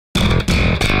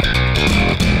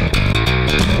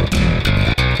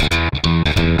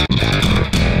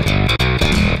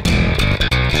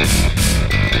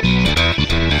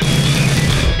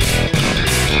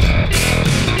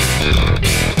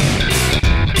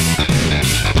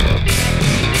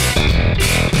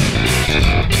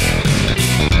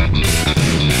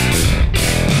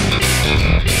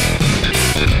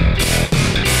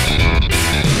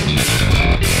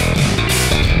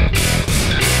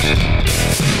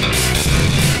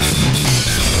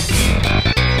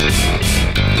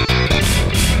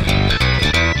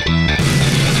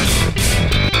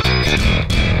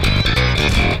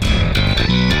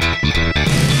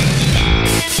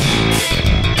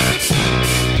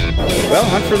Well,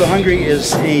 Hunt for the Hungry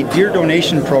is a deer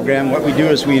donation program. What we do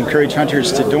is we encourage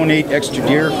hunters to donate extra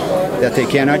deer that they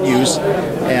cannot use,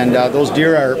 and those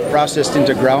deer are processed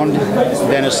into ground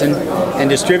venison and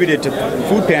distributed to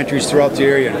food pantries throughout the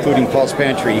area, including Paul's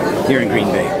Pantry here in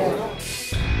Green Bay.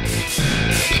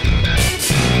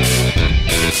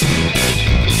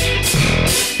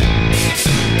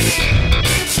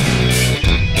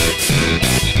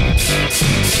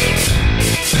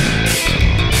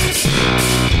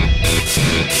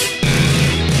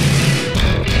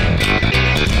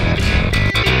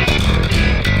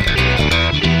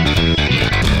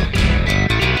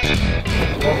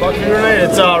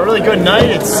 It's a really good night.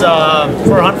 It's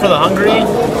for Hunt for the Hungry.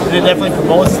 It definitely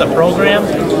promotes the program.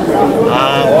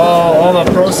 All the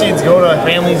proceeds go to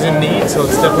families in need, so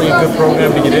it's definitely a good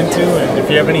program to get into. And if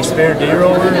you have any spare deer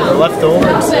over or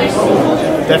leftovers,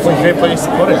 definitely a great place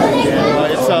to put it.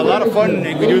 It's a lot of fun.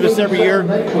 We do this every year,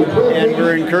 and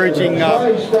we're encouraging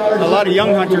a lot of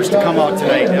young hunters to come out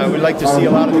tonight. We'd like to see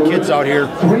a lot of the kids out here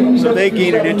so they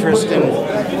gain an interest in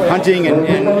hunting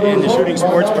and the shooting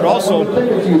sports, but also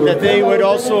that they would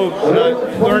also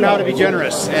learn how to be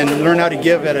generous and learn how to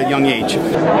give at a young age.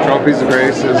 Trophies of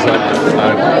Grace is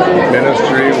a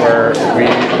ministry where we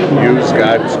use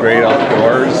God's great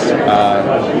outdoors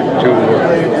to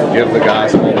give the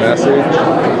gospel message,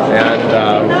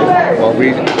 and what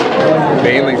we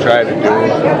mainly try to do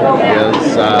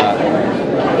is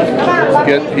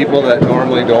get people that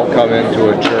normally don't come into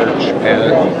a church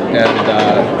and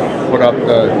put up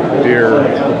the deer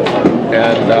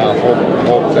and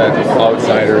hope that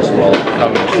outsiders will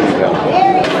come and see them.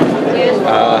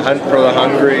 Hunt for the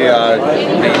Hungry,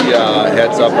 he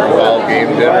heads up our fall game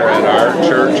dinner at our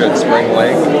church at Spring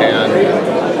Lake, and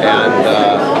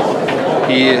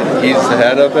he's the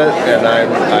head of it, and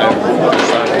I'm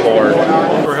just on board.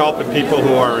 We're helping people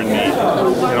who are in need.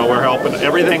 You know, we're helping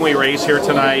everything we raise here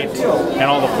tonight, and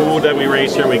all the food that we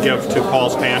raise here we give to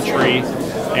Paul's Pantry,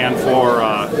 and for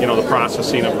the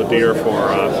processing of the deer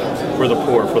for the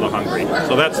poor, for the hungry.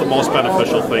 So that's the most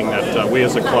beneficial thing that we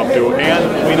as a club do,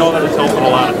 and we know that it's helping a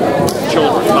lot of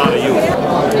children, a lot of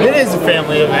youth. It is a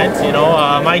family event, you know.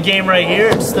 My game right here,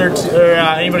 it's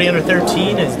anybody under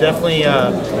 13 is definitely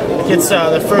gets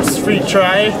the first free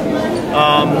try.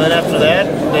 Then after that,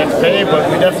 they have to pay, but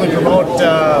we definitely promote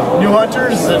new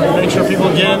hunters and make sure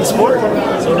people get in the sport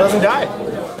so it doesn't die.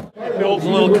 It builds a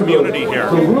little community here.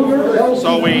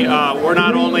 So we're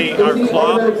not only our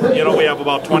club, you know, we have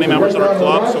about 20 members in our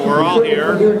club, so we're all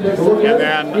here, and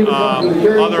then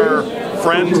other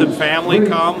friends and family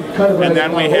come, and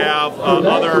then we have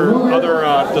other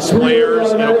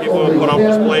displayers, you know, people who put up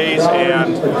displays,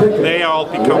 and they all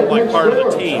become like part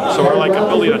of the team. So we're like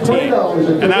building a team,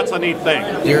 and that's a neat thing.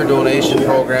 Deer donation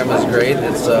program is great.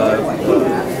 It's a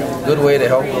good way to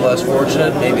help the less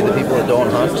fortunate, maybe the people that don't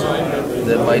hunt,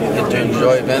 that might get to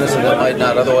enjoy venison that might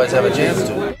not otherwise have a chance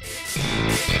to.